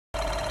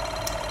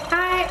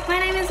Hi, my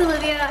name is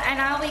Olivia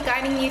and I'll be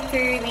guiding you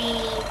through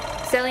the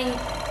Stirling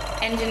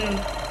engine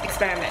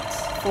experiment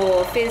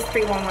for Fizz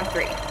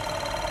 3113.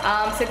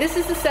 So this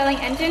is the Stirling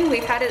engine.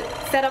 We've had it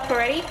set up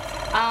already.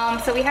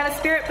 So we have a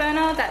spirit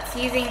burner that's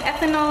using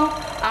ethanol.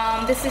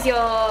 This is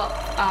your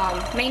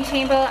main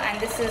chamber, and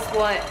this is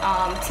what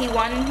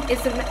T1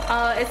 is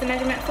the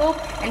measurement for,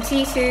 and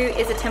T2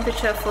 is the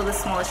temperature for the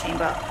smaller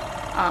chamber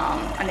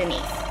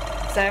underneath.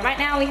 So right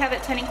now we have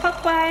it turning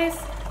clockwise.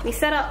 We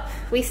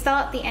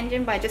start the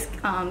engine by just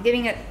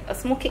giving it a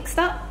small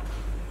kickstart,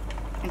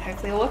 and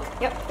hopefully it'll work.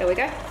 Yep, there we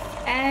go.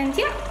 And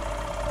yeah.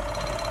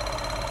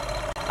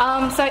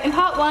 So in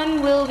part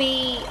one, we'll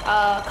be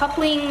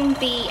coupling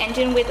the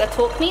engine with a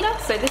torque meter.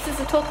 So this is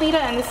the torque meter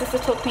and this is the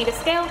torque meter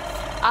scale.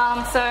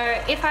 So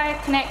if I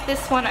connect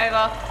this one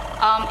over,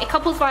 it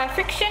couples via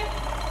friction,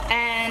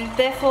 and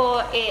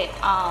therefore it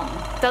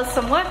does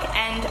some work,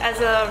 and as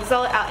a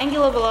result our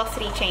angular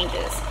velocity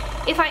changes.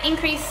 If I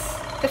increase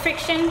the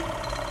friction,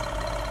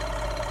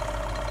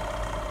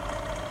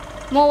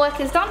 more work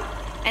is done,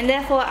 and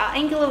therefore our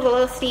angular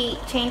velocity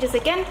changes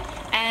again.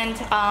 And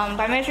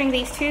by measuring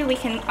these two, we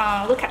can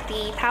look at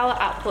the power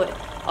output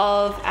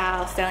of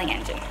our Stirling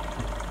engine.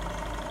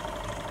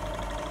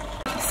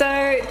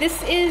 So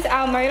this is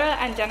our motor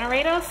and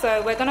generator,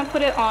 so we're going to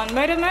put it on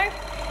motor mode.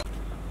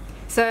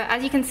 So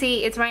as you can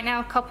see, it's right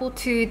now coupled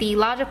to the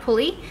larger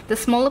pulley. The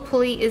smaller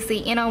pulley is the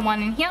inner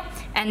one in here,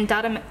 and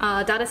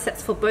data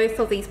sets for both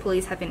of these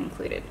pulleys have been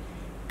included.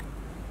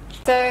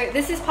 So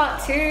this is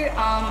part two.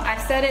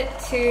 I've set it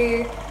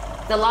to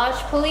the large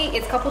pulley.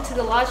 It's coupled to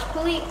the large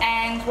pulley,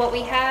 and what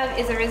we have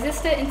is a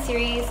resistor in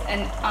series,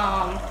 an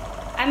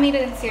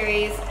ammeter in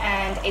series,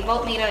 and a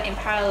voltmeter in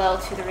parallel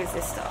to the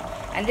resistor.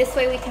 And this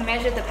way we can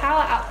measure the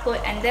power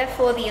output and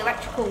therefore the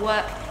electrical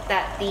work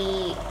that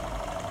the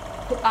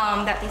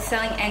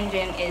Stirling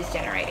engine is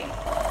generating.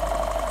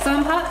 So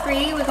in part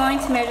three, we're going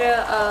to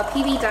measure a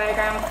PV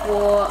diagram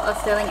for a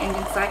Stirling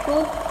engine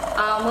cycle.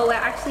 What we're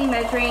actually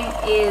measuring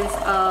is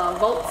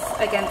volts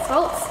against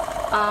volts.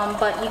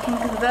 But you can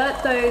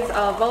convert those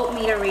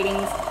voltmeter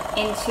readings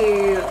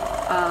into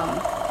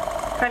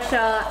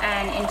pressure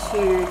and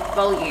into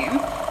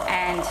volume,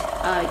 and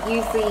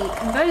use the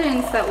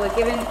conversions that were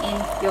given in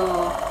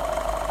your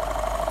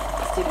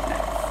student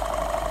notes.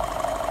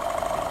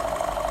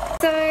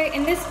 So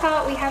in this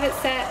part we have it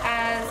set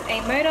as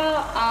a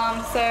motor,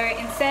 so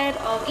instead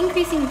of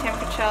increasing the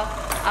temperature,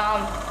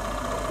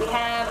 we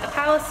have a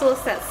power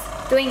source that's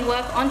doing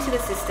work onto the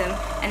system,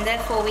 and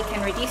therefore we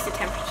can reduce the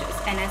temperatures,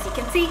 and as you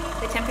can see,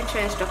 the temperature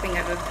is dropping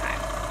over time.